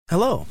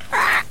Hello.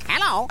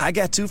 Hello. I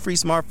got 2 free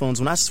smartphones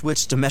when I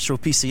switched to Metro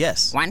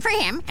PCS. One for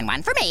him and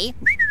one for me.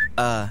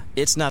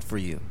 It's not for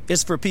you.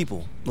 It's for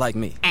people like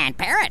me. And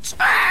parrots.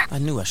 I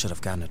knew I should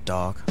have gotten a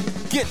dog.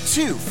 Get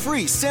 2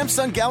 free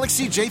Samsung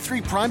Galaxy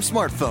J3 Prime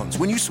smartphones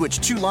when you switch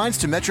 2 lines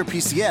to Metro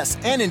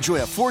PCS and enjoy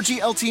a 4G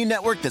LTE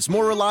network that's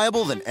more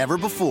reliable than ever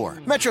before.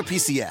 Metro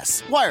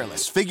PCS.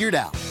 Wireless figured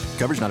out.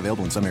 Coverage not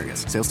available in some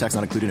areas. Sales tax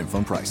not included in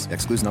phone price.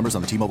 Excludes numbers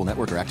on the T-Mobile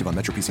network or active on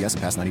Metro PCS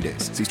in past 90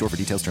 days. See store for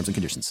details, terms, and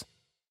conditions.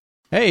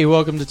 Hey,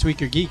 welcome to Tweak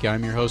Your Geek.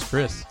 I'm your host,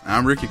 Chris.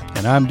 I'm Ricky.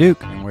 And I'm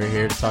Duke. And we're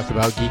here to talk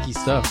about geeky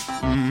stuff.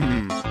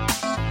 And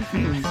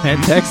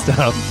tech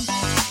stuff.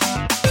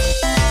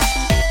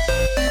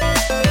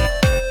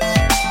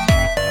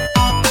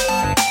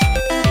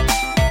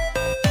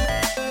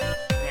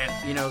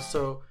 And,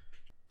 so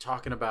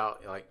talking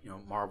about,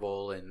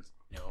 Marvel and,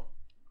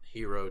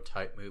 hero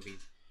type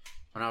movies.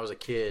 When I was a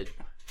kid,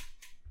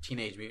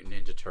 Teenage Mutant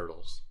Ninja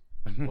Turtles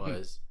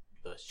was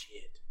the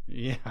shit.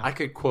 Yeah. I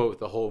could quote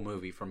the whole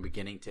movie from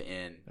beginning to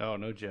end. Oh,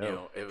 no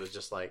joke. It was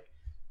just like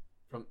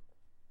from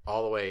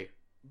all the way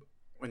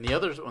when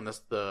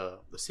the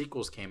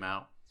sequels came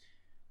out,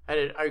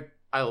 I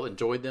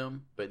enjoyed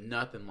them, but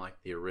nothing like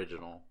the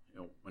original,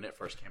 when it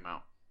first came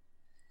out.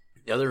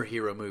 The other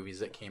hero movies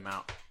that came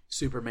out,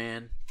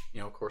 Superman,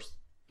 of course,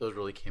 those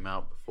really came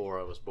out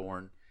before I was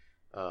born.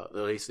 At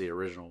least the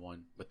original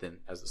one, but then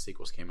as the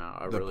sequels came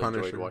out, I really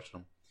enjoyed watching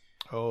them.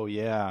 Oh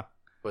yeah,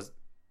 was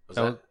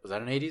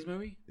that an 80s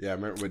movie? Yeah, I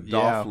remember with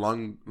Dolph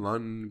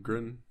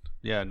Lundgren.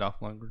 Yeah, Dolph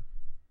Lundgren.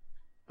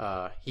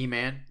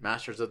 He-Man,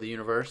 Masters of the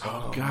Universe.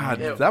 Oh God,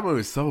 that movie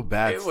was so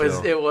bad. It was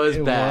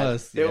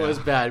bad. It was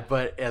bad.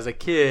 But as a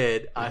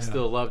kid, I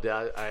still loved it.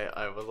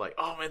 I was like,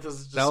 oh man, this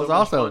is just so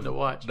much fun to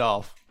watch.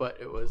 Dolph, but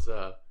it was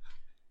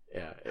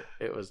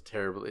it was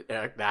terrible.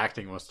 The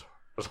acting was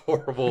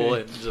horrible,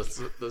 and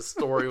just the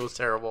story was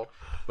terrible.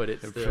 But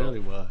it really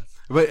was.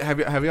 But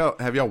have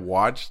y'all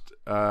watched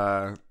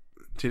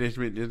Teenage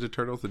Mutant Ninja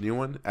Turtles, the new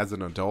one, as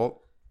an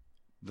adult?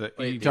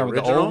 You talking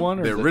about the old one?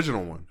 Or the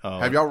original one. Oh.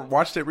 Have y'all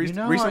watched it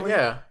recently?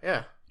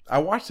 Yeah. I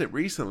watched it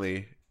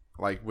recently,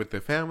 like with the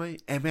family,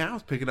 and man, I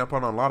was picking up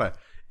on a lot of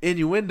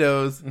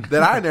innuendos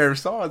that I never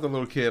saw as a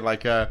little kid.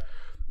 Like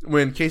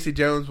when Casey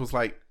Jones was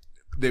like,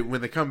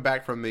 when they come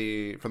back from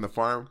the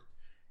farm,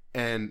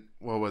 and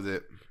what was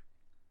it?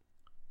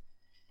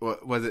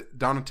 What was it?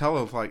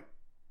 Donatello was like,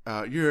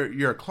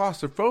 "You're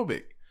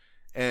claustrophobic."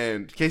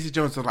 And Casey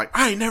Jones was like,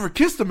 "I ain't never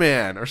kissed a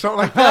man," or something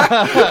like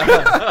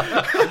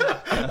that.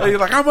 And he's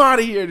like, "I'm out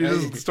of here," and he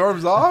just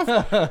storms off.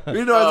 As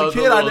a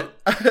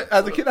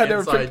kid, I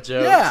never picked.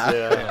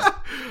 Yeah.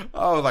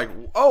 I was like,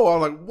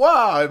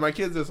 wow. And my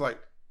kid's just like,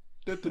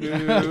 I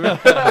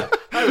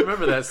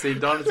remember that scene.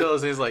 Donatello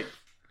says like,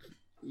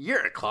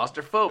 "You're a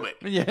claustrophobic."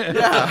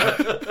 Yeah.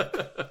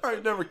 I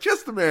ain't never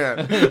kissed a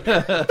man.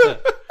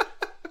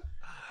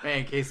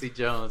 Man, Casey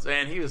Jones,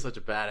 man, he was such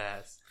a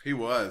badass. He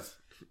was.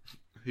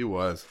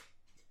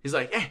 He's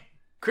like, "Hey,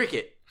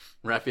 cricket."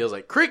 Raphael's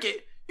like,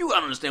 "Cricket? You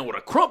gotta understand what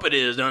a crumpet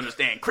is to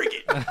understand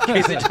cricket."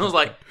 Casey Jones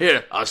like,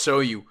 "Here, I'll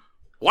show you."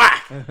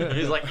 Whack!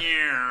 He's like,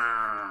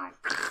 "Yeah."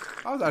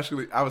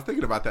 I was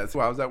thinking about that. So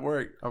I was at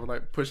work. I was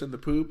like pushing the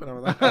poop, and I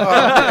was like,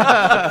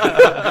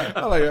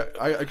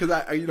 oh. Because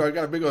I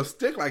got a big old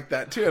stick like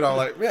that too, and I was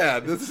like,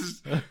 man,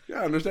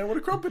 I understand what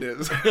a crumpet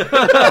is.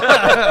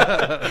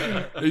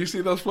 You see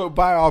those float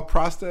by all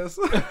processed.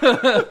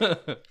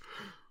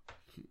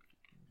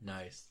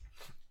 Nice.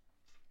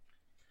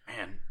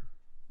 Man,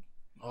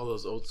 all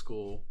those old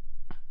school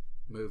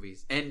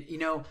movies. And,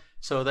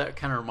 so that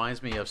kind of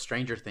reminds me of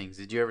Stranger Things.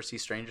 Did you ever see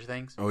Stranger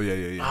Things? Oh,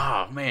 yeah.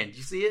 Oh, man, did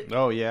you see it?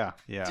 Oh, yeah.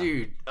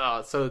 Dude,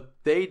 so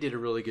they did a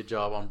really good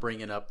job on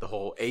bringing up the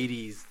whole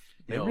 80s,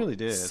 they really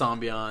did.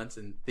 ambiance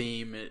and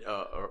theme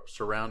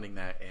surrounding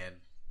that. And,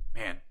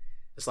 man,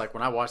 it's like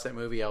when I watched that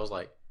movie, I was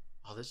like,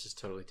 oh, this just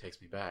totally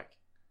takes me back,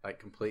 like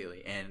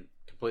completely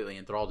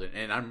enthralled in.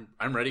 And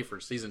I'm ready for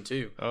season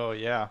 2. Oh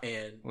yeah.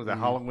 And was that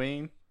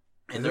Halloween?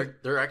 And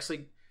they're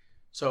actually,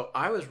 so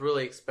I was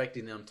really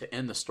expecting them to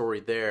end the story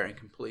there and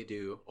completely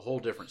do a whole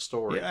different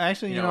story. Yeah,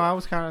 actually, I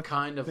was kind of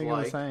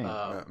like the same.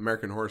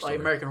 American Horror Story.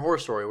 Like American Horror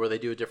Story, where they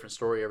do a different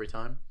story every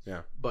time.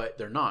 Yeah. But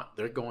they're not.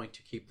 They're going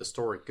to keep the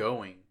story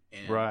going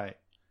right.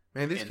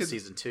 Man, these kids,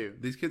 season 2.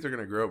 These kids are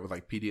going to grow up with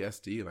like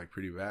PTSD, like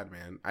pretty bad,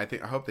 man. I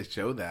hope they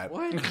show that.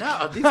 What?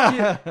 No,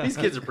 these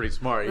kids are pretty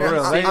smart.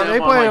 They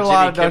play a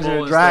lot of Dungeons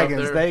and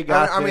Dragons. They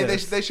got. I mean, they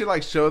should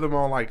like show them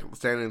all like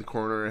standing in the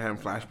corner and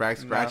having flashbacks,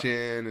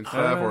 scratching and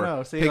stuff.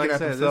 No. See, like I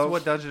said, this is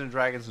what Dungeons and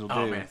Dragons will do.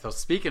 Oh man! So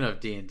speaking of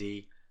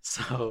D&D,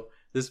 so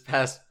this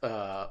past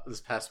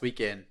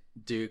weekend,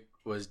 Duke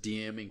was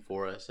DMing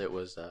for us. It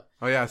was.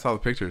 Oh yeah, I saw the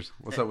pictures.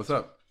 What's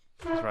up?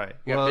 That's right.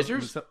 You got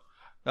pictures?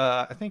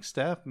 I think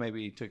Steph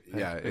maybe took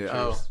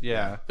pictures.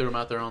 Yeah. Threw them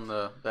out there on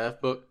the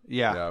F book.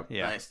 Yeah.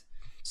 Nice.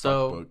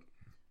 So,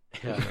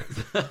 yeah.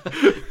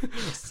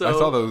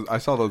 So I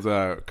saw those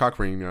cock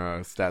ring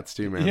stats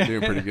too, man.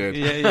 Doing pretty good.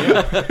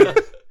 Yeah.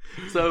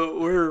 So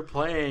we're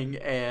playing,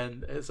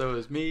 and so it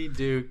was me,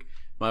 Duke,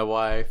 my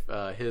wife,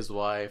 his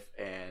wife,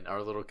 and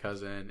our little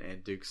cousin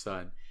and Duke's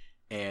son.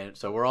 And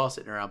so we're all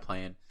sitting around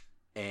playing,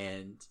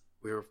 and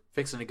we were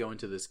fixing to go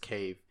into this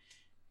cave.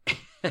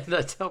 And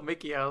I tell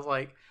Mickey, I was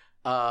like,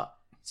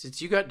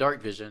 since you got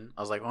dark vision,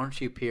 I was like, why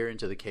don't you peer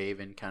into the cave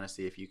and kind of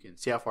see if you can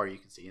see how far you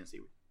can see and see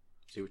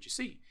what you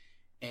see.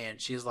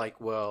 And she's like,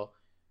 well,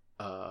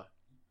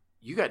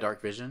 you got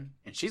dark vision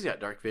and she's got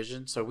dark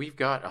vision, so we've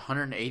got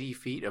 180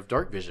 feet of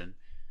dark vision.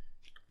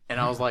 And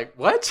I was like,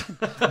 what?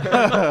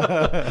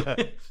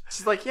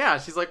 She's like, yeah.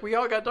 She's like, we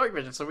all got dark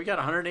vision, so we got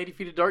 180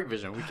 feet of dark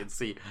vision we can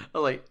see. I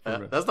was like,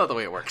 that's not the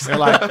way it works. They're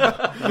like,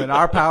 when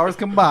our powers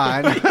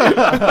combine.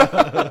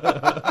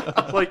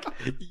 I'm like,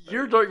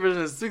 your dark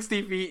vision is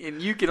 60 feet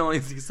and you can only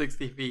see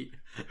 60 feet,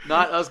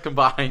 not us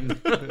combined.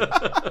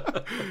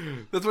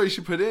 That's what you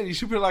should put in. You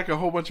should put like a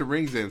whole bunch of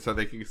rings in so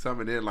they can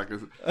summon in like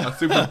a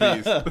super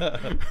beast.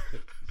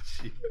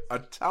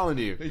 I'm telling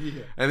you.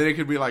 Yeah. And then it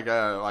could be like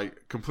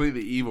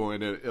completely evil,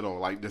 and it'll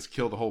like just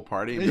kill the whole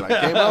party and be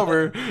like, game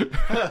over.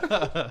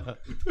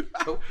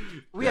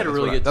 We had a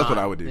really good time. That's what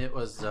I would do. It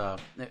was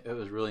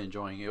really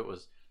enjoying. It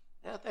was.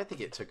 I think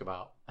it took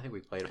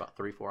we played about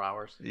 3-4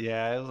 hours.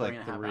 Yeah, it was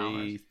like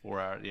 3-4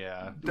 hours.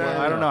 Yeah.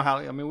 Well, I don't know how.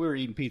 I mean, we were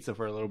eating pizza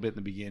for a little bit in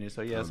the beginning,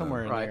 so yeah,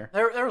 somewhere in there.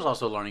 There was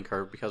also a learning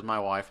curve because my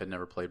wife had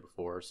never played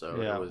before,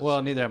 so yeah. It was,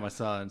 well, neither had my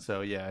son,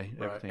 so yeah,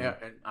 everything. Yeah,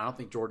 and I don't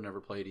think Jordan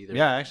ever played either.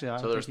 Yeah, actually,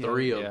 so there's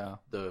 3 of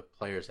the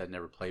players had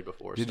never played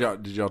before. Did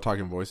y'all talk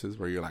in voices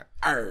where you're like,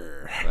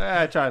 arr?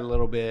 I tried a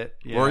little bit.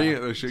 Yeah. Or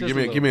you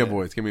give me a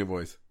voice. Give me a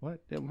voice.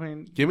 What? I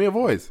mean, give me a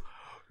voice.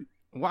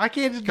 Well, I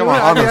can't just come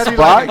on the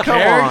spot. Come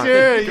on.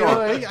 I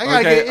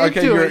gotta get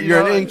into it.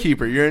 You're an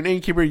innkeeper. You're an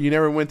innkeeper. You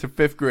never went to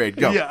 5th grade.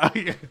 Go. Yeah.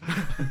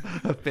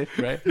 5th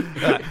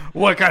grade.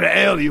 What kind of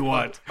ale you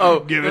want?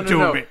 Oh, give it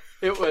to me.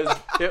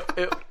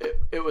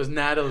 It was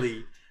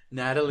Natalie.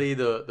 Natalie,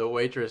 the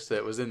waitress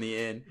that was in the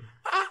inn.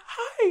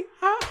 Hi.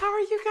 How are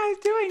you guys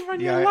doing on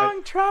your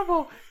long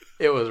travel?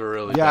 It was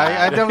really bad.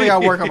 I definitely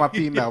got to work on my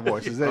female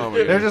voices.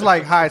 They're just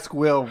like high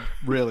squeal,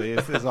 really.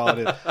 Is all it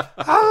is.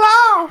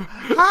 Hello!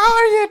 How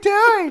are you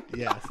doing?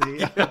 Yeah,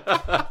 see?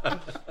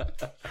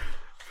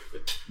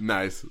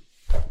 Nice.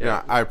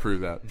 Yeah, I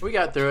approve that. We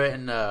got through it,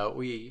 and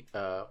we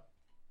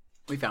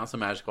found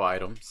some magical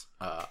items.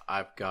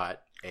 I've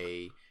got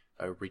a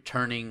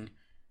returning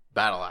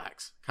battle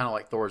axe, kind of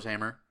like Thor's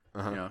hammer.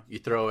 Uh-huh. You know, you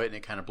throw it, and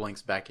it kind of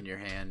blinks back in your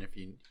hand if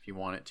you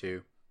want it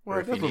to. Well,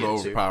 that's a little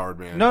overpowered,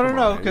 man.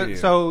 No.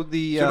 So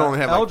the should only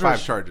have Eldritch, like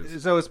 5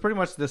 charges. So it's pretty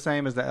much the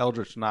same as the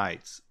Eldritch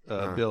Knight's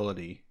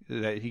ability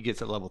that he gets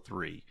at level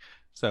 3.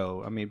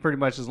 So I mean, pretty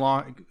much as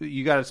long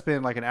you got to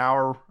spend like an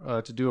hour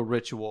to do a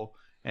ritual,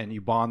 and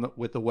you bond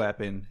with the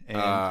weapon, and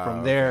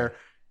from there.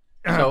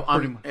 So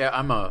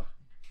I'm a.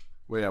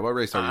 Well, yeah. What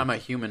race are you? I'm a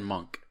human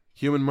monk.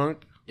 Human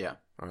monk? Yeah.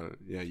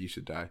 Yeah, you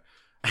should die.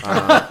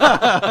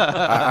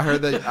 I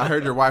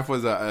heard your wife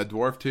was a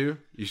dwarf too.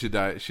 You should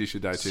die. She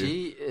should die too.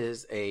 She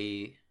is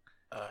a.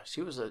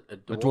 She was a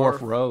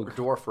dwarf rogue. A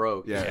dwarf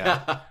rogue.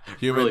 Yeah.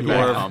 Human really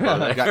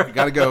dwarf.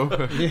 Gotta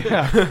go.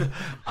 Yeah.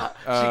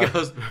 She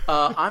goes.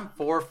 I'm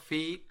 4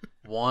 feet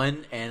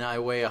 1 and I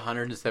weigh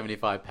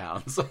 175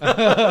 pounds.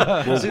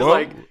 She's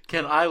like,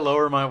 "Can I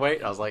lower my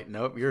weight?" I was like,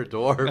 "Nope, you're a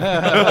dwarf."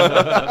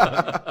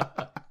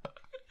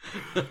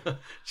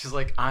 She's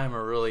like, I'm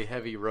a really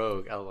heavy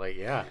rogue. I was like,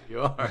 yeah,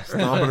 you are.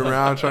 Stomping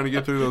around trying to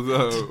get through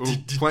those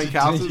plank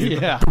houses.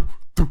 Yeah.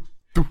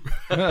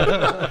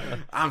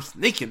 I'm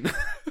sneaking.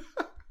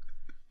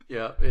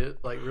 Yeah,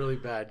 it like really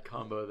bad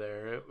combo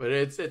there, but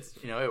it's it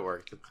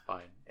worked. It's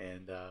fine.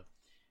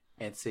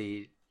 And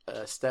see,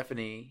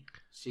 Stephanie,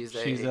 she's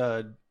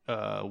a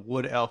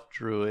wood elf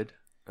druid.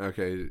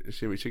 Okay,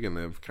 she can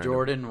live.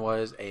 Jordan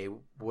was a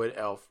wood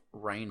elf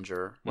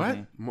ranger. What?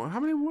 Mm-hmm. How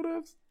many wood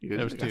elves?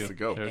 There was 2. To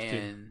go.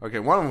 Okay,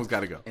 one of them's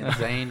got to go. And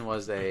Zane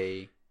was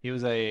a. He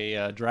was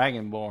a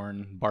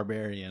dragonborn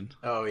barbarian.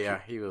 Oh yeah,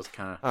 he was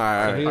kind of. All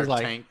right. He was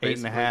like tank,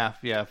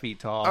 8.5 feet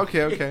tall.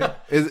 Okay.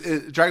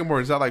 Is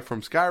Dragonborn? Is that like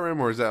from Skyrim,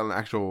 or is that an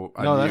actual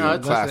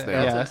class?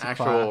 That's an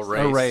actual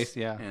race. A race,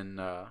 yeah.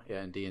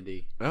 In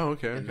D&D. Oh,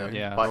 okay.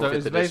 So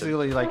it's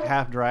basically like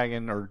half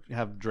dragon or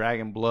have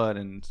dragon blood,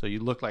 and so you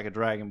look like a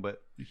dragon,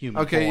 but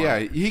human. Okay, form. yeah,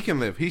 he can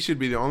live. He should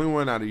be the only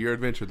one out of your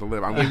adventure to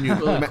live. I'm giving you,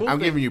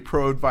 giving you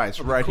pro advice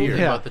right here. The cool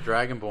thing about the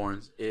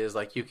Dragonborns is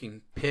like you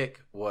can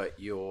pick what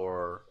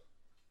your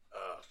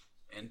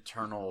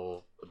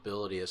internal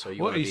ability is. So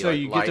you want to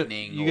be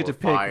lightning, you get to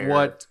pick fire,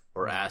 what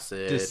or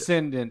acid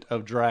descendant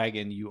of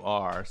dragon you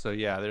are. So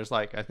yeah, there's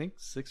like I think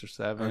 6 or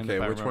 7. Okay,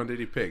 which one did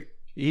he pick?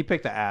 He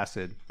picked the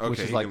acid, which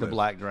is like the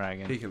black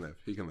dragon. He can live.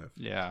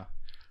 Yeah.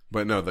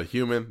 But no, the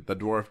human, the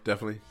dwarf,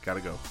 definitely got to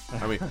go.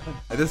 I mean,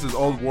 this is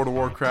old World of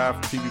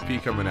Warcraft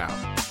PvP coming out.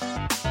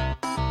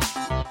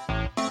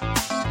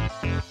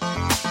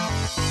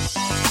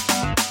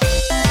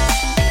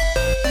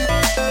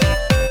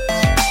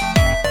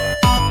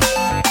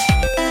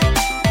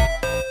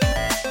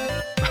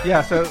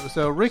 Yeah,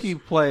 so Ricky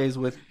plays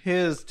with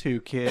his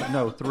 2 kids.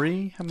 No,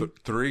 3? How many?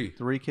 3.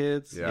 3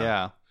 kids?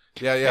 Yeah.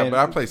 Yeah, but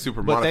I play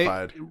super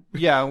modified.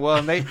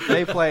 And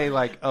they play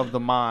like of the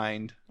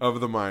mind. Of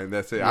the mind,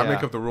 that's it. Yeah. I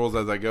make up the rules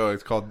as I go.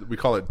 We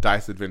call it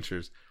Dice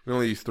Adventures. We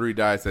only use 3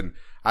 dice, and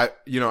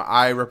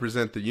I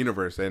represent the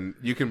universe, and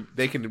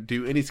they can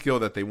do any skill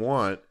that they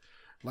want,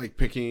 like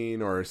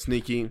picking or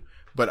sneaking.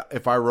 But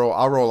if I'll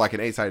roll like an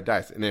 8-sided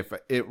dice, and if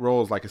it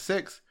rolls like a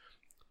 6,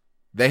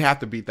 they have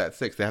to beat that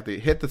 6. They have to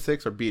hit the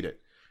 6 or beat it.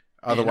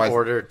 Otherwise, in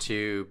order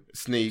to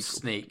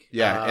sneak.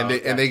 Yeah,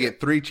 and they get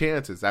 3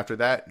 chances. After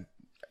that,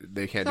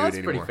 they can't do it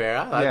anymore. That's pretty fair.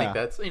 I think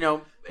that's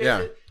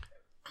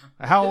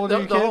How old are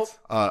your kids?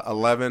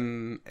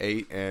 11,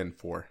 8, and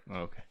 4.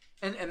 Okay.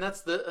 And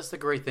that's the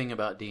great thing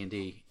about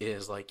D&D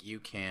is like you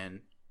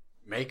can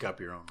make up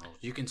your own rules.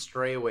 You can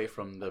stray away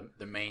from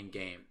the main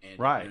game and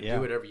do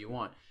whatever you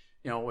want.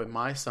 With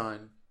my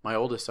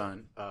oldest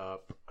son, a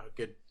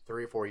good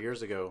 3 or 4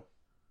 years ago,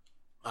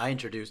 I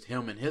introduced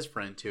him and his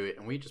friend to it,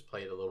 and we just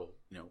played a little,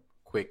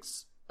 quick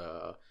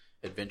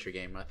adventure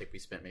game. I think we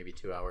spent maybe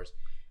 2 hours,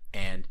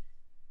 and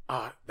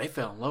they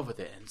fell in love with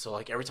it. And so,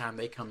 like, every time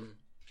they come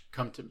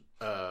to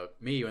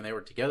me when they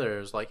were together, it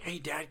was like, "Hey,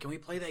 Dad, can we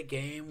play that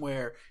game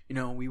where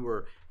we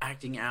were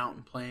acting out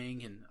and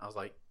playing?" And I was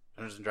like,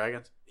 "Dungeons and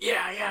Dragons?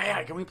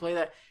 Yeah. Can we play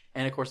that?"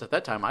 And of course, at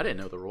that time, I didn't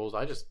know the rules.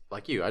 I just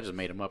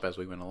made them up as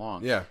we went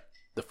along. Yeah.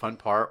 The fun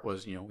part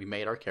was, we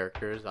made our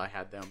characters. I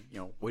had them,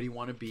 what do you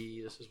want to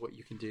be? This is what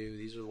you can do.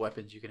 These are the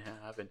weapons you can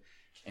have,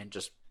 and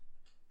just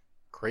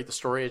create the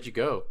story as you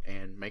go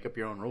and make up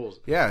your own rules.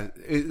 Yeah,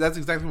 that's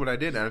exactly what I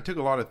did. And I took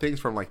a lot of things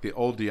from like the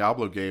old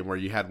Diablo game where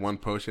you had one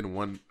potion,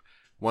 one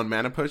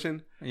mana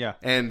potion. Yeah.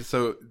 And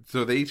so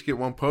they each get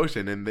one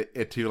potion, and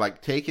to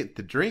like take it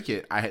to drink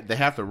it, they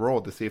have to roll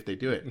to see if they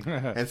do it.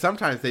 And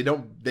sometimes they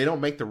don't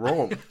make the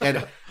roll,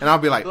 and I'll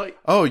be like,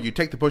 "Oh, you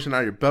take the potion out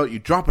of your belt, you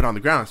drop it on the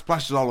ground, it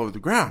splashes all over the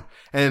ground."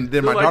 And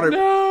then my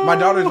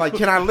daughter's like,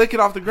 "Can I lick it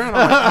off the ground?"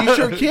 I'm like, "You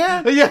sure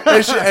can." Yeah.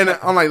 And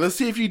I'm like, "Let's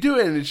see if you do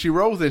it." And she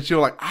rolls it, and she'll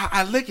like,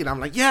 I lick it. I'm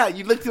like, "Yeah,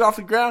 you licked it off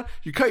the ground.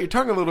 You cut your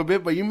tongue a little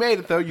bit, but you made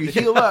it though. You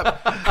heal up."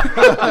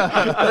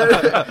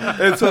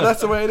 And so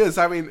that's the way it is.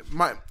 I mean,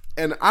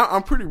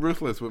 I'm pretty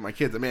ruthless with my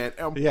kids. Man,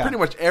 pretty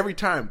much every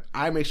time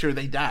I make sure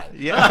they die.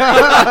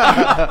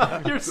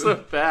 Yeah. You're so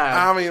bad.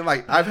 I mean,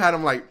 like, I've had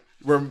them like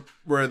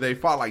where they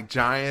fought like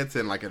giants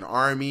and like an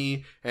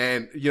army,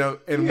 and and you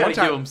one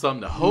time give them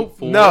something to hope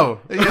for.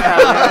 No,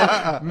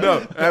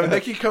 no. I mean,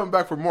 they keep coming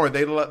back for more.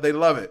 They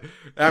love it.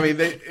 I mean,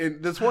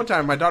 this one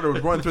time my daughter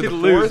was running through the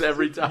forest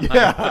every time.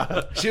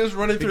 Yeah, she was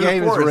running through the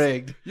forest. The game is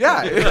rigged.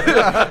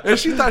 Yeah, and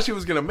she thought she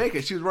was gonna make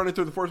it. She was running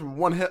through the forest with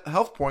 1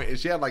 health point, and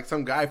she had like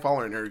some guy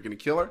following her, gonna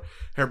kill her.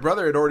 Her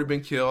brother had already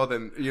been killed,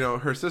 and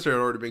her sister had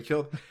already been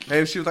killed.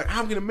 And she was like,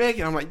 "I'm gonna make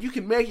it." I'm like, "You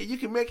can make it. You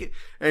can make it."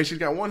 And she's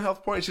got 1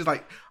 health point. And she's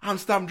like, "I'm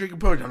stopping drinking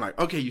potion." I'm like,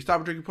 "Okay, you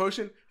stop drinking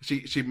potion."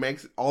 She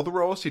makes all the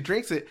rolls. She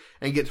drinks it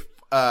and gets.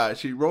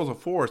 She rolls a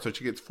 4, so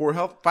she gets 4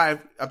 health, 5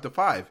 up to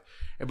 5.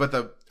 But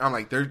I'm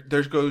like,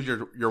 there goes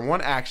your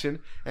 1 action,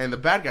 and the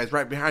bad guy's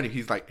right behind you.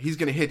 He's like, he's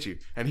gonna hit you,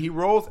 and he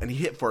rolls and he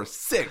hit for a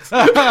 6.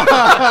 And I'm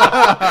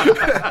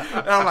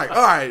like,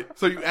 all right.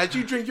 So as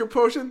you drink your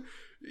potion,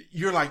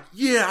 you're like,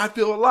 yeah, I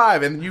feel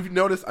alive, and you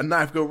notice a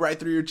knife go right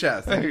through your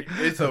chest.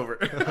 It's over.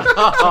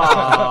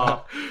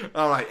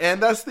 I'm like,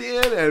 and that's the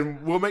end,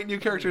 and we'll make new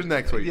characters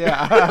next week.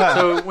 Yeah.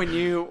 So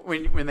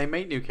when they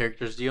make new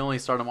characters, do you only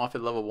start them off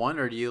at level 1,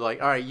 or do you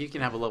like, all right, you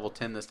can have a level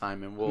 10 this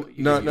time, and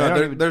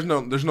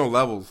there's no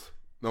levels.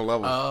 No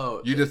levels.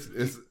 Oh, you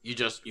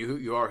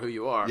are who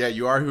you are. Yeah,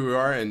 you are who you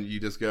are, and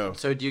you just go.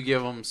 So do you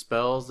give them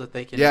spells that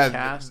they can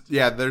cast?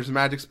 Yeah, there's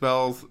magic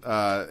spells,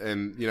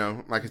 and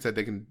like I said,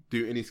 they can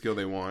do any skill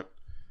they want.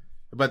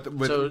 But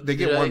they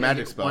get one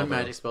magic spell. One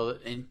magic spell,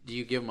 and do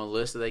you give them a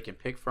list that they can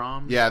pick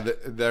from? Yeah,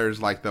 there's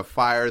like the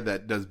fire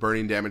that does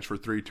burning damage for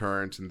 3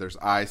 turns, and there's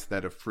ice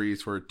that'll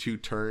freeze for 2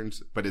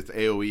 turns, but it's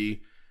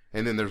AOE.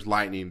 And then there's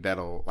lightning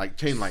that'll like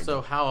chain lightning. So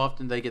how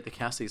often do they get to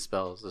cast these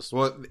spells?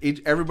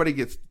 Everybody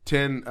gets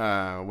 10.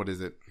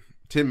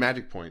 10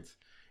 magic points,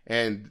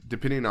 and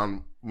depending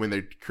on when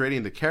they're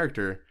creating the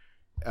character,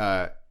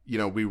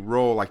 we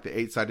roll like the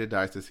 8-sided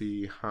dice to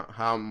see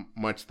how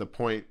much the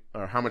point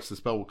or how much the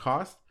spell will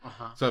cost.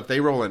 Uh-huh. So if they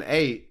roll an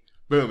 8,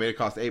 boom, it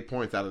costs 8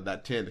 points out of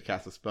that 10 to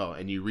cast a spell,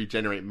 and you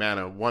regenerate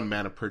mana 1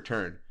 mana per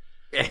turn.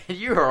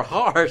 You are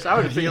harsh. I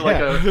would feel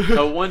like a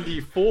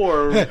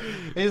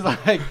 1d4. He's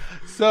like,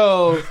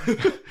 so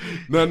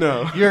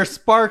no. Your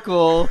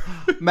sparkle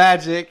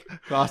magic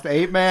cost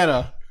 8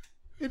 mana.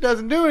 It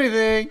doesn't do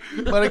anything,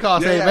 but it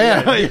costs 8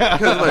 mana. Yeah.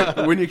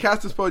 Because when you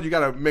cast a spell, you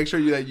gotta make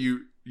sure that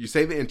you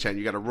say the enchant.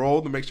 You gotta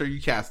roll to make sure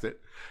you cast it,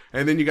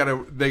 and then you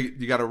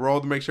gotta roll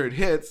to make sure it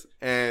hits.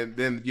 And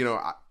then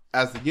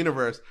as the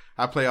universe,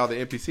 I play all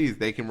the NPCs.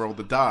 They can roll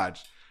the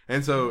dodge,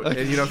 and so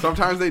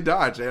sometimes they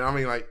dodge. And I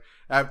mean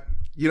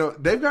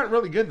they've gotten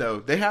really good though.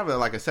 They have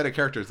a set of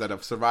characters that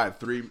have survived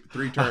three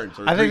turns.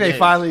 I think they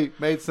finally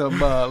made some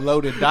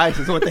loaded dice.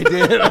 Is what they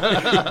did.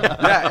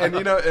 Yeah, and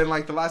and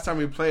like the last time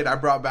we played, I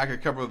brought back a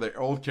couple of their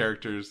old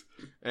characters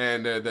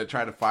and that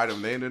tried to fight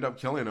them. They ended up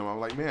killing them. I'm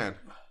like, man,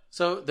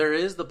 So there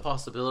is the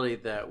possibility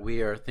that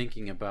we are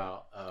thinking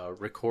about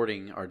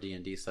recording our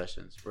D&D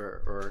sessions.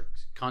 We're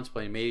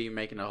contemplating maybe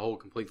making a whole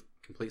complete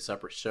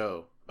separate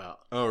show about.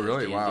 Oh,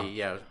 really? D&D. Wow.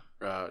 Yeah,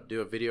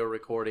 do a video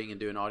recording and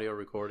do an audio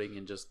recording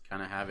and just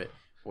kind of have it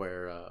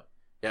where,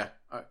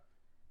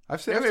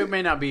 I've seen. Maybe it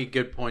may not be a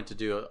good point to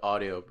do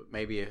audio, but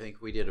maybe I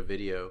think we did a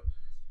video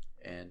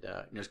and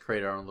just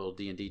create our own little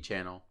D&D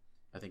channel.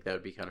 I think that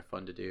would be kind of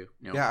fun to do.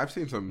 Yeah, I've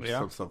seen some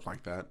stuff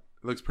like that.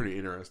 It looks pretty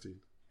interesting.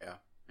 Yeah,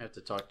 I have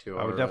to talk to.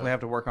 I would definitely have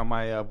to work on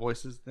my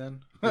voices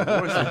then. Man,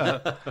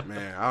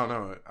 I don't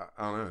know.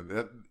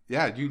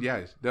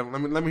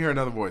 Let me hear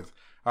another voice.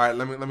 All right,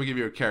 let me give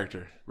you a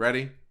character.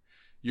 Ready?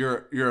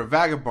 You're a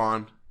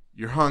vagabond.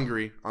 You're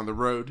hungry on the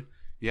road.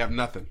 You have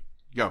nothing.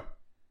 Go.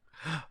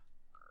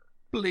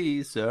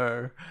 Please,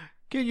 sir,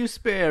 can you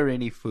spare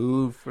any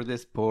food for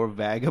this poor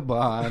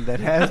vagabond that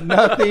has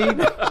nothing?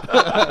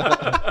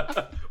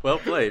 Well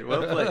played.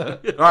 All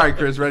right,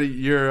 Chris, ready?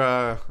 You're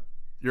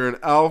an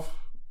elf.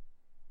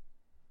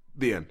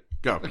 The end.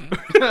 Go.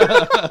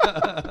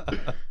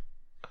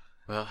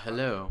 Well,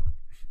 hello.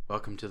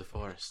 Welcome to the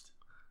forest.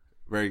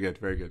 Very good.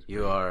 Very good.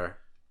 You are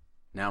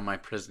now my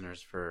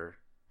prisoners for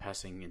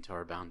passing into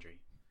our boundary.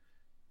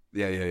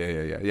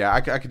 Yeah. I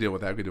could deal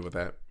with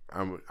that.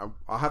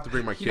 I'll have to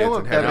bring my kids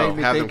and that have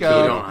them You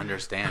don't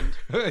understand.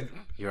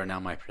 You are now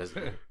my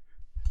prisoner.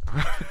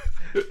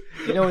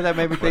 You know what that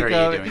made me think What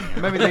are you doing here?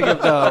 It made me think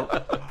of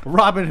the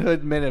Robin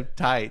Hood Men of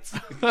Tights.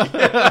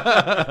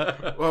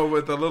 Well,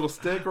 with a little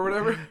stick or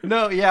whatever.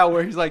 No, yeah,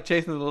 where he's like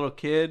chasing the little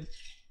kid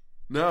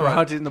No, for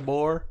hunting the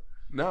boar.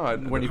 no.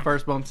 When he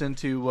first bumps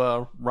into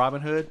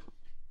Robin Hood.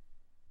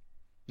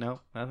 No,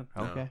 nothing.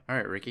 No. Okay. All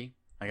right, Ricky.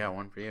 I got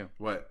one for you.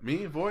 What,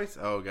 me voice?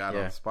 Oh God,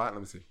 on Yeah. the spot. Let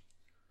me see.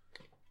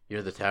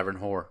 You're the tavern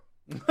whore.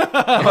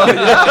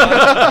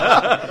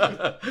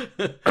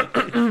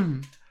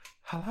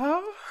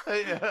 Hello.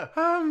 Yeah.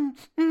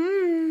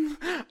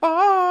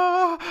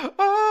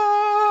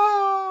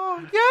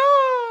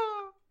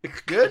 Yeah.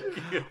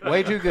 Good.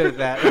 Way too good at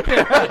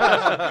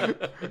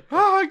that.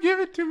 Oh, give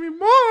it to me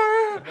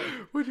more.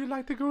 Would you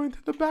like to go into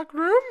the back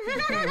room?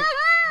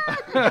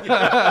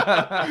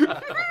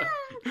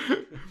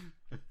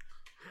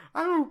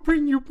 I will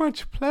bring you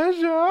much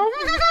pleasure.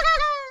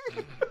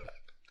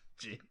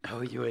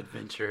 Oh, you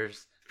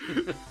adventurers.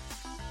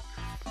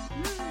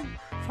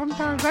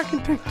 Sometimes I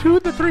can take 2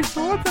 to 3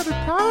 swords at a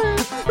time.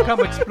 Come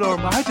explore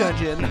my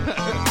dungeon.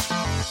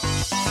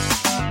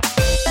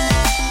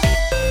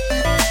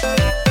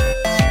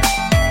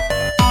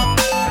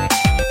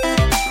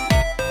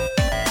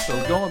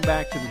 So going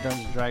back to the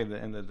Dungeons and Dragons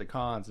and the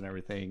cons and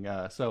everything,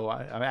 so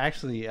I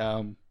actually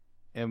am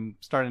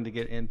starting to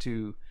get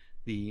into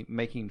the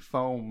making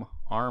foam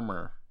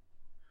armor.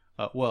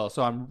 So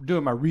I'm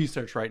doing my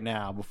research right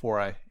now before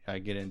I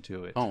get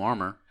into it. Oh,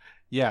 armor.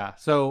 Yeah,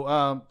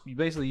 so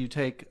you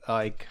take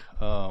like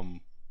the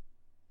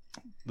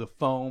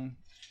foam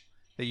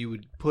that you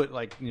would put,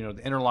 like, the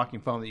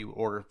interlocking foam that you would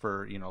order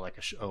for like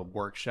a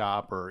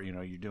workshop, or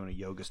you're doing a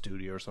yoga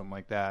studio or something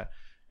like that,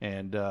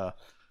 and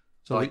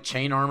So like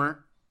chain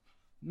armor,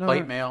 no,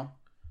 plate mail.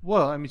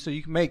 Well, I mean, so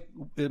you can make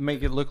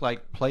it look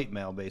like plate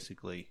mail,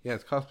 basically. Yeah,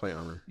 it's cosplay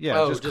armor.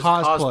 Yeah, Oh, just just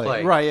cosplay.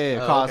 cosplay. Right? Yeah,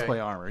 Oh, cosplay okay.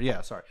 armor.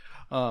 Yeah, sorry.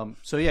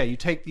 So yeah, you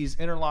take these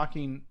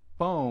interlocking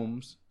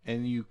foams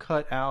and you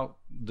cut out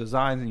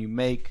designs and you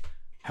make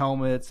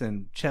helmets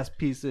and chest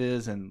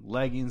pieces and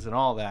leggings and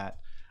all that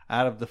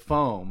out of the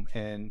foam.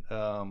 And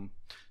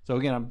so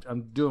again,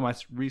 I'm doing my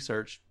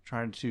research,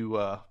 trying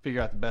to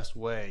figure out the best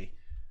way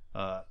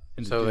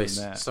into So doing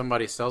that.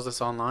 somebody sells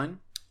this online?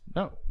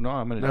 No,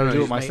 I'm going No, to do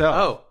you it myself.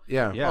 Oh,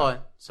 Yeah. Yeah. Oh,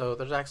 so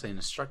there's actually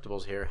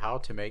instructables here how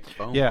to make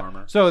foam Yeah.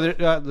 armor. So the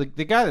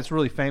guy that's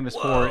really famous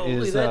Whoa, for look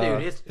is at that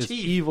dude. It's is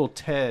Chief. Evil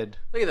Ted.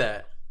 Look at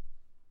that.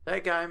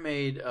 That guy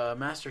made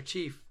Master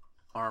Chief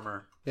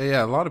armor.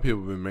 Yeah. A lot of people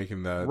have been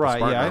making the Right,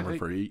 Spartan yeah, I armor think-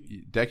 for a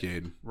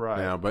decade Right.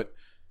 now, but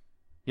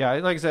Yeah,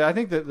 like I said, I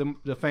think that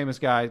the famous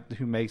guy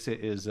who makes it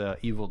is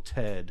Evil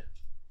Ted.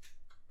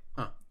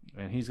 Huh.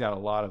 And he's got a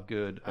lot of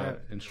good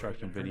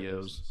instruction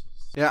videos.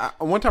 yeah.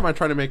 One time I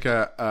tried to make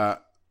a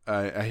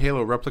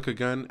Halo replica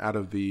gun out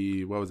of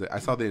what was it? I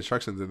saw the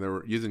instructions and they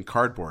were using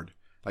cardboard,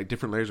 like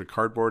different layers of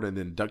cardboard and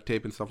then duct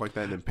tape and stuff like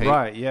that, and then paint.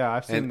 Right, yeah,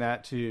 I've seen And-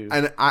 that too.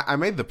 And I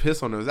made the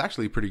pistol, and it was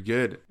actually pretty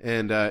good.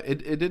 And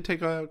it did take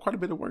quite a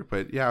bit of work,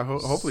 but yeah,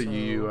 hopefully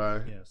you.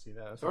 yeah, see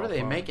that? That's So what are all they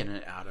foam. making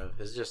it out of?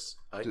 Is it just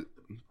like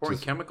pouring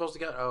just- chemicals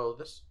together? Oh,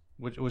 this.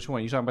 Which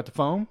one? You talking about the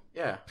foam?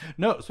 Yeah.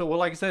 No, so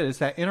like I said, it's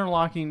that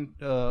interlocking,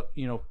 those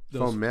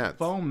Foam mats.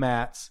 foam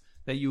mats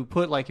that you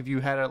put, like if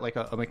you had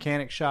a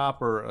mechanic shop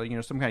or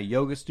some kind of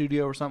yoga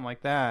studio or something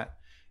like that.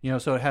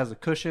 So it has a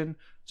cushion.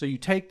 So you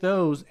take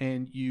those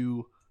and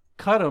you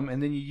cut them,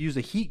 and then you use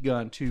a heat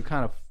gun to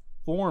kind of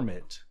form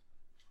it,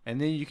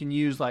 and then you can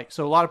use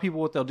so a lot of people,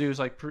 what they'll do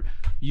is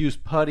use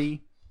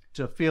putty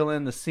to fill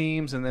in the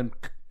seams and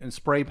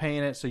spray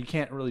paint it, so you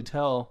can't really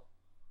tell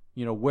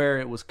where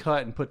it was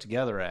cut and put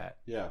together at.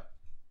 Yeah.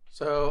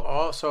 So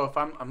also, if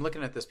I'm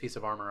looking at this piece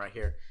of armor right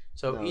here,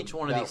 So No, each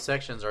one of these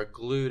sections are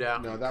glued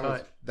out No, and that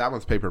cut.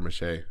 one's paper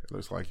mache. It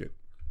looks like it.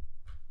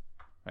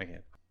 I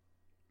can't.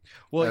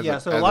 Well, As yeah. a-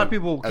 So a as lot a- of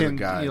people as a can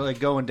guide. like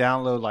go and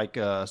download like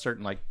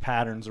certain like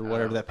patterns or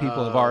whatever that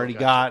people have already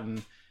gotcha.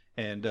 gotten,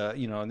 and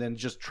and then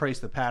just trace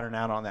the pattern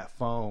out on that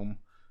foam,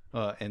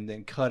 and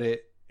then cut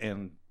it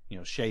and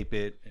shape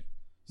it,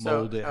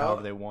 mold it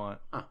however they want.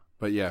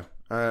 But yeah,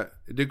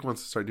 Duke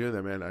wants to start doing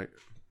that, man.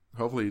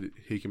 Hopefully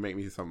he can make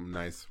me something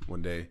nice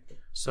one day.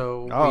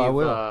 So I we've,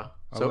 will.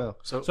 I will.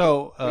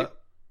 So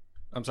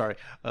I'm sorry.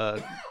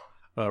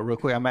 Real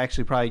quick, I'm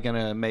actually probably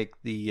gonna make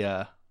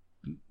the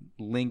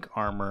Link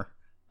armor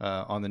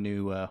on the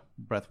new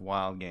Breath of the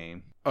Wild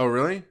game. Oh,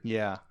 really?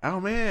 Yeah. Oh,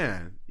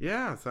 man.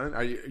 Yeah, son.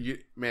 Are you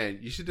man,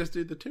 you should just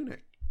do the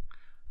tunic.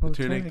 The Well,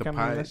 tunic, the I mean,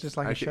 pie. that's just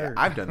like a shirt.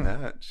 I've done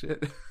that.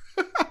 Shit.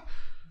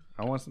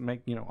 I want to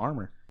make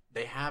armor.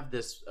 they have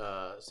this.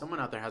 Someone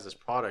out there has this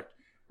product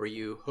where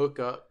you hook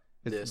up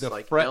It's this the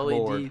like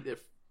fretboard. LED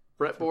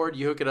fretboard.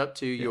 You hook it up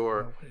to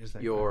your what is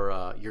that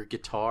your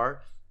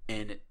guitar,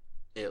 and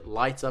it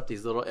lights up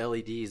these little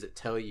LEDs that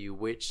tell you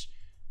which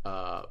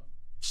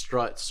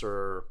struts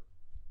or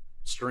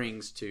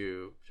strings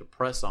to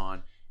press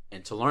on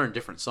and to learn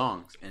different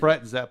songs. And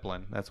Fret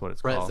Zeppelin. That's what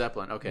it's Fret called.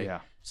 Zeppelin. Okay.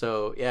 Yeah.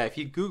 So yeah, if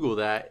you Google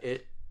that,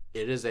 it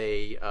is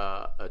a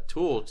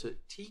tool to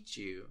teach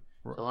you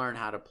to learn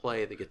how to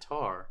play the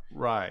guitar.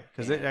 Right,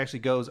 because it actually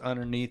goes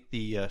underneath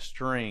the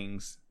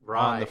strings on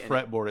Right, the and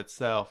fretboard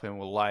itself and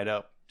will light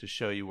up to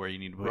show you where you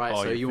need to put Right.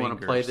 all So your you want to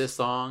fingers. play this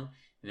song,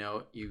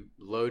 you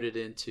load it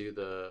into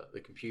the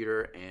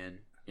computer, and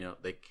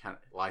they kind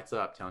of lights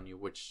up telling you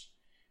which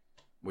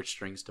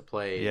strings to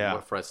play, Yeah. and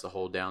what frets to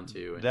hold down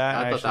to. And That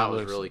I thought that actually was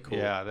looks- really cool.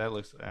 Yeah, that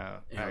looks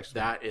actually.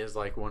 That is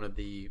like one of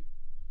the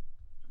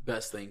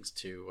best things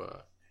to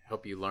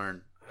help you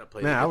learn how to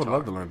play. Man, the I would guitar.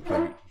 love to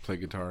learn play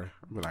guitar.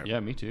 I'd be like, Yeah,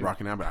 me too.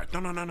 rocking out, but like, no.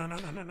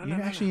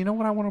 You know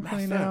what I want to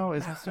play Master, now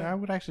is master. I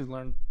would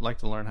actually like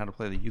to learn how to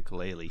play the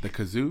ukulele. The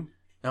kazoo.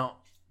 No,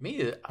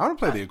 me. I want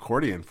to play the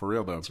accordion for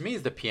real though. To me,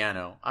 it's the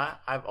piano.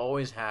 I've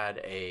always had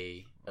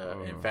an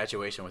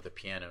infatuation with the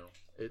piano.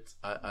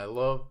 I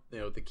love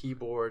the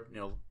keyboard,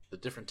 the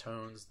different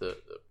tones.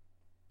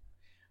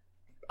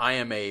 I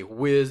am a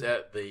whiz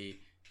at the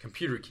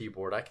computer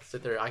keyboard. I could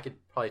sit there. I could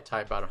probably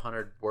type out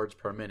 100 words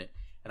per minute,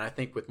 and I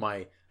think with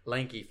my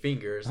lanky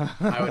fingers,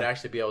 I would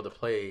actually be able to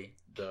play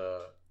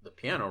the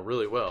piano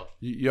really well.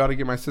 You ought to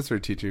get my sister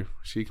to teach you.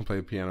 She can play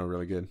the piano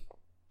really good,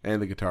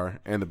 and the guitar,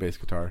 and the bass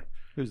guitar.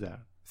 Who's that?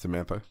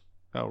 Samantha.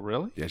 Oh,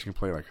 really? Yeah, she can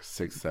play like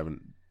 6,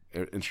 7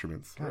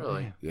 instruments.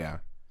 Really? Yeah.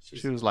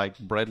 She was like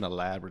bred in a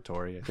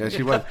laboratory. Yeah,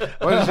 she was.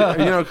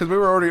 Well, because we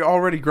were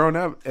already grown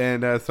up,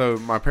 and so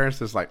my parents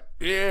just like,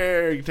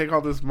 yeah, you can take all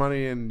this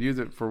money and use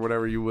it for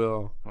whatever you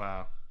will.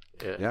 Wow.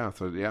 Yeah.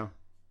 So yeah,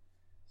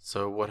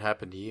 So what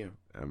happened to you?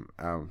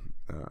 I'm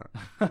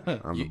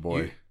the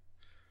boy.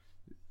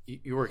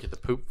 You work at the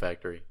poop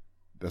factory,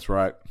 That's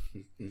right.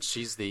 and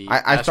she's the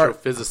I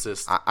start-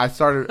 astrophysicist. I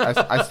started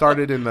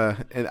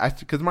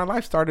because my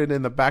life started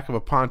in the back of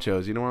a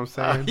ponchos. You know what I'm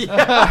saying?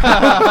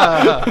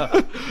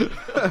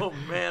 Oh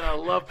man, I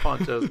love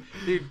ponchos,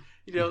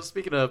 dude.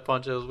 Speaking of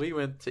ponchos, we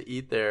went to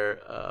eat there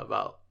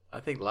about I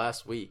think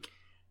last week,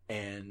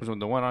 and Was it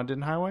the one on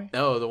Denton Highway?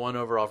 no, the one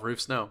over off Roof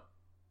Snow.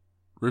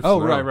 Roof Oh,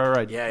 Snow.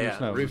 right.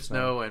 Yeah, Roof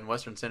Snow and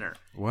Western Center.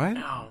 What?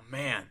 Oh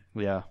man,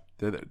 Yeah.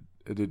 Did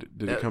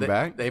it come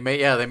back? They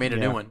made a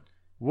new one.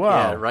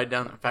 Wow. Yeah, right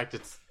down. In fact,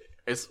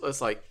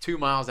 it's like 2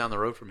 miles down the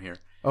road from here.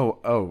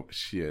 Oh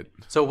shit.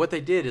 So what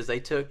they did is they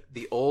took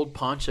the old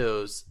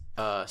ponchos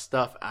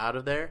stuff out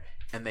of there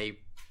and they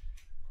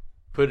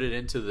put it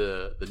into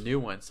the new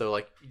one. So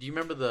like, do you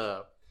remember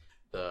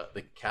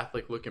the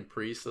Catholic looking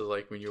priest? So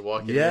like when you're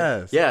walking,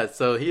 Yes. in? Yeah.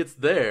 So it's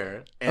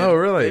there. And Oh,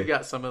 really? They've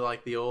got some of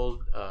like the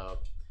old,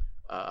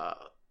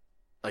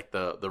 like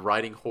the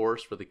riding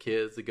horse for the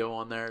kids to go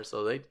on there.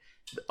 So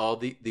all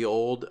the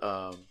old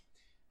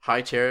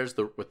high chairs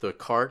with the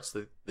carts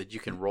that you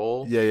can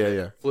roll.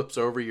 Yeah. Flips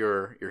over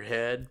your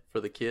head for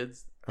the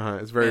kids.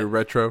 It's very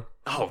retro.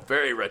 Oh,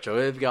 very retro.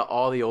 They've got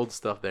all the old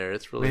stuff there.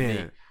 It's really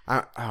neat.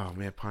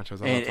 Man,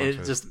 ponchos. I love And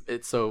ponchos.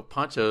 it's so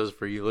ponchos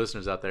for you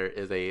listeners out there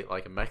is a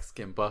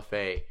Mexican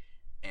buffet,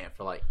 and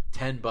for like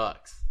 $10,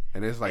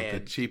 and it's like the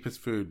and- cheapest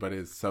food, but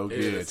it's so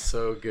good. it's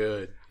so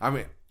good. I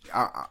mean,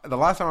 the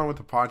last time I went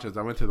to Ponchos,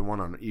 I went to the one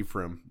on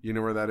Ephraim. You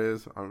know where that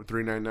is? On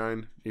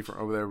 399 Ephraim,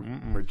 over there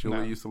where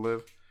Julie used to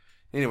live.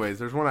 Anyways,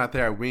 there's one out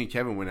there. Me and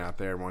Kevin went out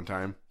there one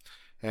time,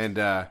 and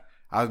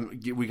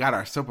we got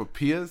our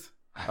sopapillas.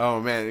 Oh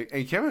man,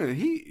 and Kevin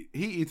he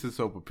eats his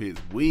sopapillas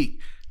weak.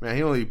 Man,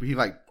 he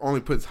only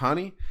puts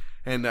honey,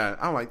 and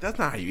I'm like, that's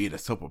not how you eat a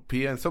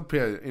sopapilla. And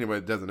sopapilla, anybody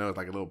that doesn't know, it's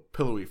like a little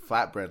pillowy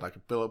flatbread, like a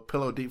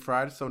pillow deep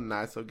fried. It's so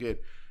nice, so good.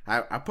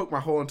 I poked my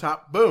hole on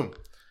top, boom,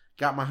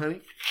 got my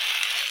honey.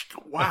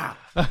 Wow.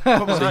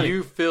 So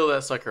you fill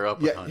that sucker up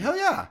with honey. Hell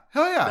yeah.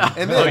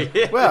 And then, Oh,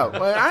 yeah. well,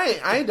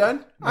 I ain't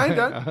done.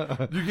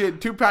 You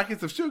get 2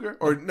 packets of sugar,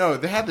 or no,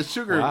 they had the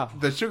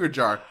sugar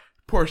jar.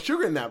 Pour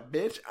sugar in that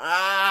bitch.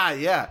 Ah,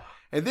 yeah.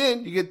 And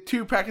then you get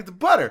 2 packets of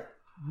butter.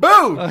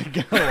 boom.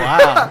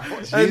 Wow.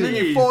 And then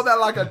you fold that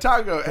like a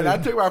taco. And I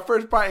took my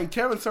first bite, and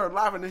Kevin started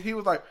laughing, and he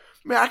was like,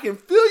 man, I can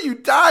feel you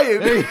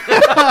dying.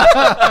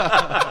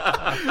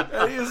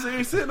 And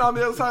he's sitting on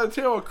the other side of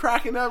the table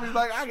cracking up. He's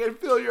like, I can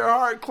feel your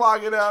heart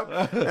clogging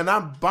up. And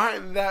I'm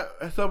biting that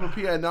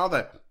sopapilla and all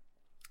that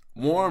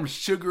warm,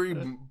 sugary,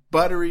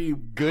 buttery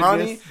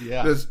honey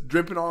that's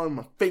dripping on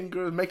my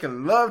fingers,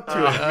 making love to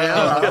it,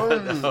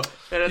 man.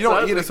 You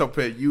don't eat a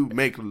sopapilla, you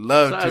make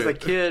love to it. As a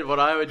kid, what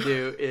I would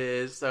do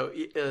is,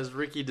 as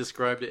Ricky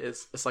described it,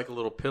 it's like a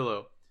little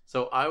pillow.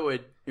 So I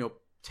would,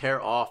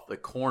 tear off the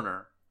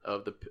corner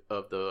of the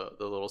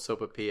little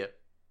sopapilla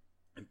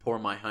and pour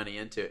my honey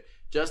into it,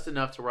 just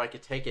enough to where I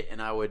could take it,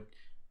 and I would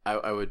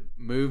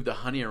move the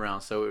honey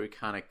around so it would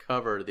kind of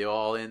cover the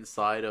all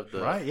inside of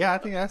the right. Yeah, I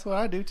think that's what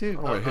I do too.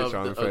 of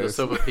the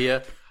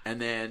sopapilla, and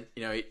then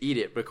eat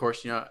it. But of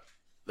course, the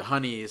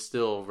honey is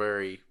still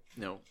very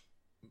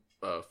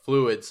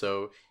fluid,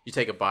 so you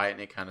take a bite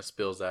and it kind of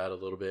spills out a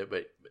little bit,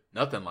 but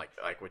nothing like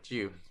what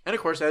you. And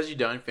of course, as you're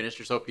done, finish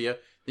your sopapilla,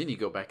 then you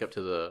go back up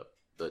to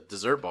the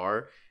dessert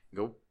bar and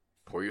go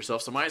pour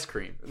yourself some ice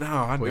cream. No,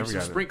 I never got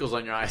some sprinkles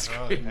on your ice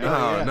cream. No,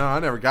 I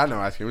never got no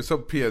ice cream. It was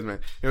sopapillas, man.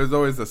 It was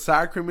always the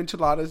sour cream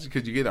enchiladas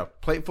because you get a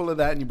plate full of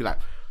that and you'd be like,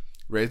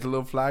 raise the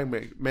little flag,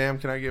 ma'am,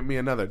 can I get me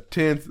another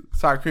 10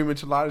 sour cream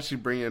enchiladas?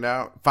 She'd bring it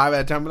out 5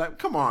 at a time. Be like,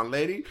 come on,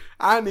 lady,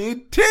 I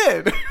need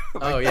 10.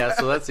 Oh yeah,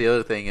 so that's the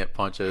other thing at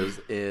Poncho's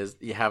is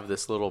you have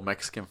this little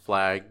Mexican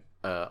flag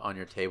on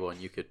your table, and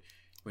you could,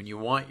 when you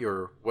want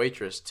your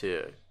waitress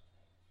to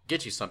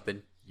get you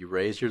something, you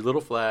raise your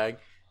little flag.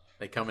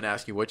 They come and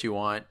ask you what you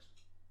want,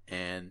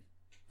 and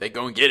they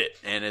go and get it,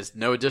 and it's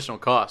no additional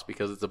cost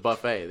because it's a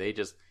buffet.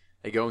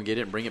 They go and get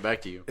it and bring it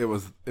back to you. It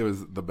was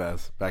the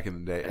best back in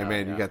the day. And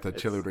man, you got the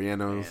chili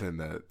rellenos and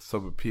the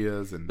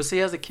sopapillas and. But see,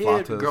 as a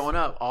kid growing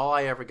up, all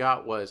I ever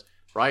got was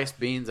rice,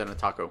 beans, and a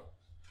taco.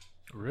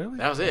 Really?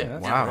 That was it. Yeah,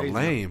 wow, crazy.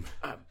 lame.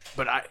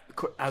 But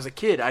as a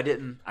kid, I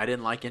didn't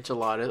like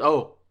enchiladas.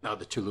 Oh no,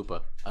 the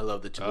chalupa. I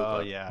love the chalupa.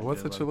 Oh yeah.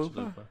 What's the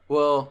chalupa?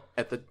 Well,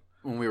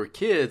 when we were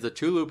kids, the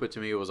chalupa to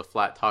me was a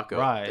flat taco.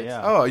 Right.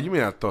 Yeah. Oh, you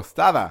mean a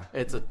tostada?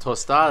 It's a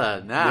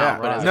tostada now. Yeah.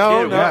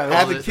 But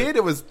as a kid,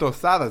 it was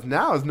tostadas.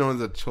 Now it's known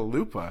as a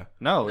chalupa.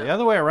 No, the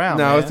other way around.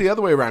 No, man. it's the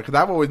other way around because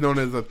I've always known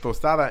it as a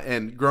tostada,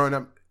 and growing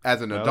up as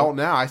an adult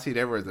now, I see it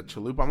everywhere as a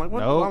chalupa. I'm like,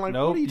 what? No, I'm like,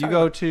 no. what are You talking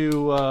go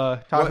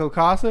about? to Taco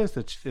Casa, it's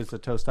a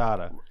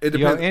tostada. It You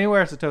go depends.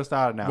 anywhere, it's a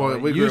tostada now. Well,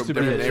 we it grew used up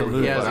to be a different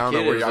neighborhoods. chalupa. Yeah, as a I don't kid,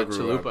 know where it y'all was a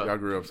grew up. chalupa. Y'all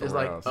grew up It's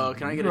somewhere like, else. oh,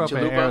 can I You get grew a up in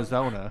chalupa?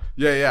 Arizona.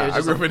 Yeah. It's I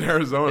just grew up in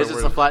Arizona. It's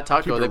just a flat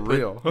taco. Keep it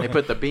real. They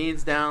put the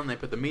beans down, they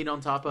put the meat on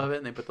top of it,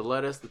 and they put the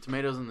lettuce, the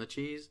tomatoes, and the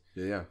cheese.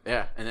 Yeah.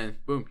 Yeah, and then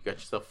boom, you got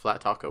yourself a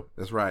flat taco.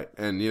 That's right.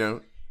 And Little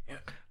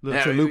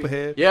Yeah, chalupa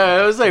head. Yeah,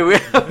 I was like,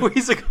 we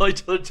used to call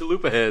each other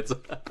chalupa heads.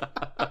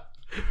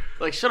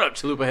 Like, shut up,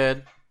 chalupa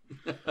head.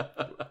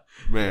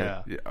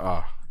 man. Yeah.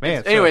 Oh.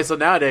 Man, Anyway, so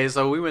nowadays,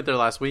 we went there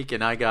last week,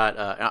 and I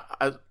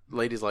got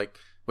ladies like,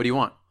 what do you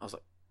want? I was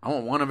like, I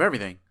want one of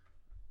everything.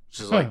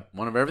 She's like,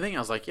 one of everything? I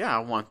was like, yeah, I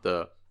want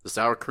the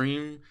sour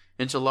cream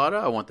enchilada,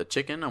 I want the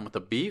chicken, I want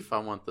the beef, I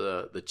want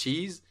the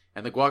cheese,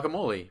 and the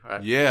guacamole.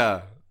 Right?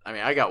 Yeah. I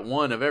mean, I got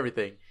one of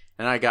everything,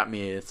 and I got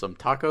me some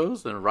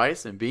tacos and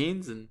rice and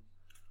beans, and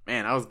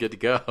man, I was good to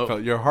go.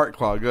 Felt your heart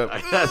clog up.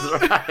 That's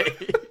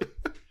right.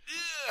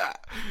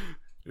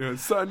 Yeah,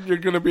 son, you're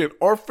gonna be an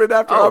orphan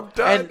after I'm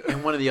done.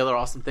 And one of the other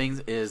awesome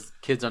things is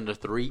kids under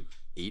 3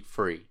 eat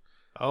free.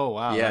 Oh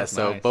wow. Yeah, that's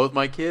so nice. both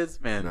my kids,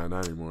 man, No,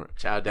 not anymore.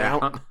 chow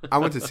down. I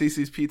went to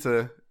CC's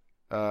Pizza.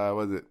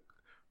 Was it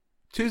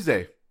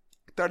Tuesday?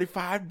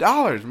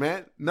 $35,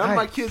 man. None of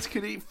my Nice. kids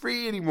could eat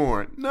free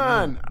anymore.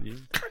 None.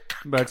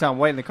 By the time I'm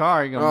waiting in the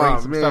car, you're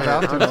gonna bring some stuff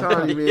out to I'm them.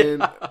 telling you,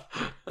 man.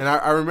 And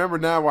I remember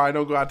now why I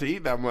don't go out to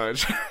eat that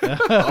much.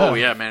 Oh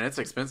yeah, man, it's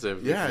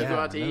expensive. Yeah, If you go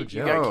yeah, out to no eat.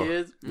 You joke. got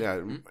kids.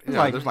 Yeah,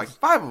 like there's like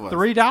 5 of us.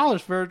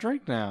 $3 for a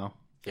drink now.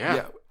 Yeah.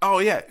 Yeah. Oh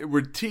yeah,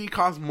 where tea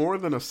costs more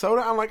than a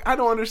soda. I'm like, I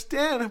don't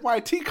understand why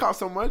tea costs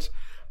so much.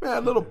 Man,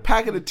 a little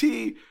packet of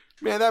tea,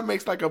 man, that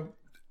makes like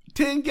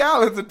 10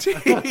 gallons of tea,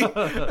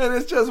 and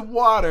it's just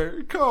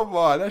water. Come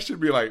on, that should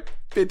be like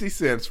 50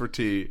 cents for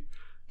tea.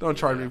 Don't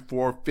charge me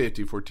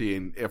 $4.50 for tea,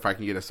 and if I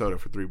can get a soda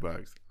for $3.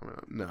 I mean,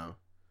 no.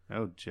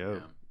 No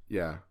joke.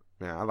 Yeah,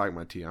 man, I like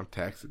my tea. I'm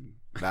Texan.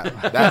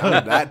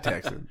 That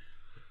Texan.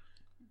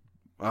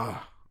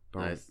 Oh,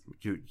 Nice.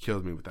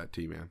 kills me with that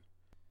tea, man.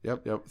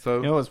 Yep. So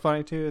You know what's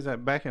funny too is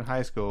that back in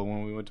high school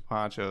when we went to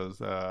Poncho's,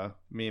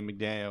 me and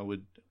McDaniel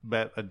would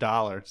bet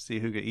 $1 to see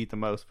who could eat the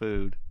most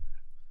food.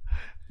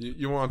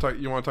 you want to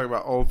talk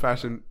about old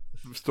fashioned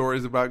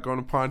stories about going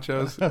to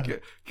Poncho's?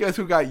 Guess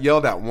who got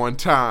yelled at one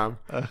time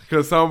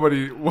because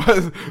somebody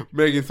was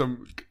making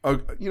some.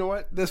 You know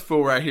what? This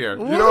fool right here.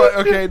 You know what?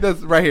 Okay, this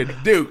right here,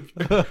 Duke,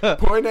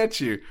 point at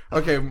you.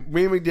 Okay,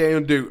 me and McDaniel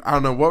and Duke. I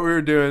don't know what we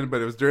were doing,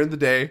 but it was during the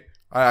day.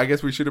 I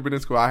guess we should have been in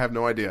school. I have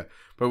no idea.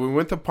 But we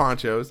went to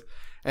Poncho's,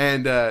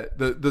 and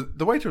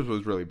the waitress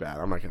was really bad.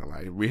 I'm not gonna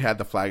lie. We had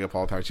the flag up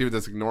all the time. She was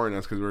just ignoring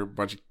us because we were a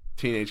bunch of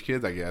teenage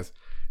kids, I guess,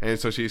 and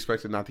so she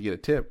expected not to get a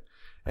tip.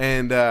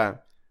 And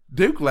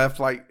Duke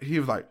left he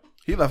was like,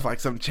 he left like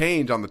some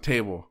change on the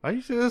table. Are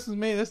you sure this is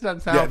me? This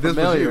doesn't sound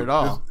familiar at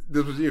all.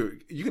 This was you.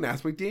 You can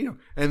ask McDaniel.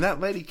 And that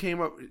lady came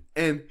up,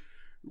 and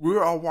we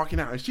were all walking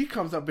out, and she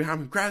comes up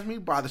behind me, grabs me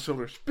by the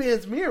shoulder,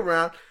 spins me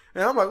around,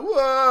 and I'm like,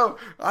 whoa.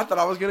 I thought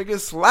I was going to get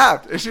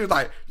slapped. And she was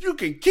like, you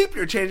can keep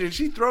your change. And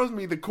she throws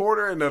me the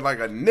quarter and like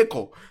a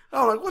nickel.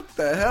 I'm like, what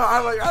the hell?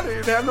 I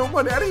didn't have no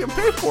money. I didn't even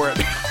pay for it.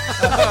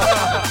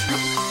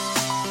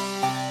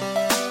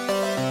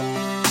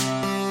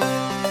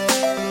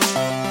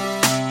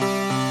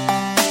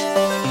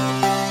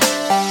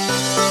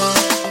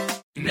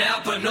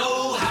 Napa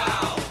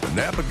know-how. The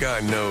Napa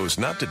guy knows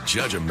not to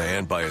judge a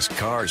man by his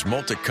car's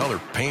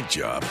multicolored paint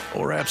job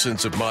or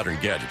absence of modern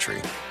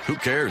gadgetry. Who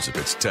cares if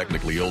it's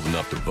technically old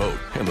enough to vote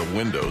and the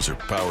windows are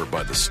powered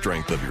by the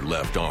strength of your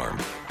left arm?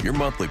 Your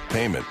monthly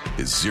payment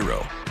is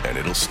zero, and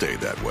it'll stay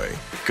that way.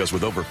 Because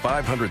with over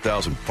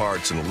 500,000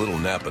 parts and a little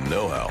Napa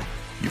know-how,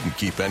 you can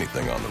keep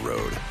anything on the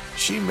road.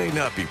 She may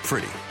not be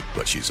pretty,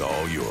 but she's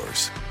all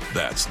yours.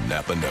 That's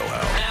Napa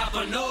know-how.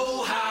 Napa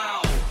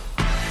know-how.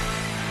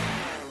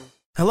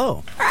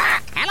 Hello.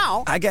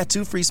 Hello. I got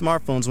 2 free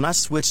smartphones when I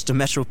switched to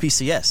Metro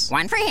PCS.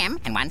 One for him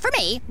and one for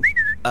me.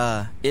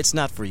 It's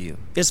not for you.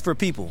 It's for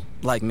people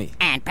like me.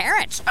 And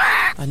parrots.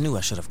 I knew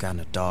I should have gotten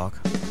a dog.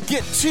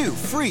 Get 2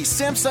 free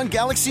Samsung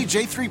Galaxy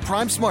J3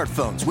 Prime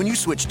smartphones when you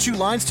switch 2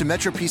 lines to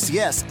Metro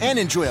PCS and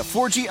enjoy a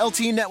 4G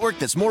LTE network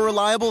that's more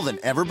reliable than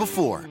ever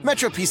before.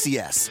 Metro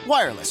PCS.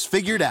 Wireless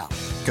figured out.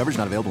 Coverage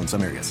not available in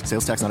some areas.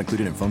 Sales tax not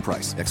included in phone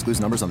price.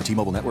 Excludes numbers on the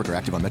T-Mobile network or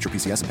active on Metro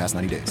PCS in past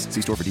 90 days.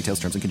 See store for details,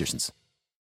 terms, and conditions.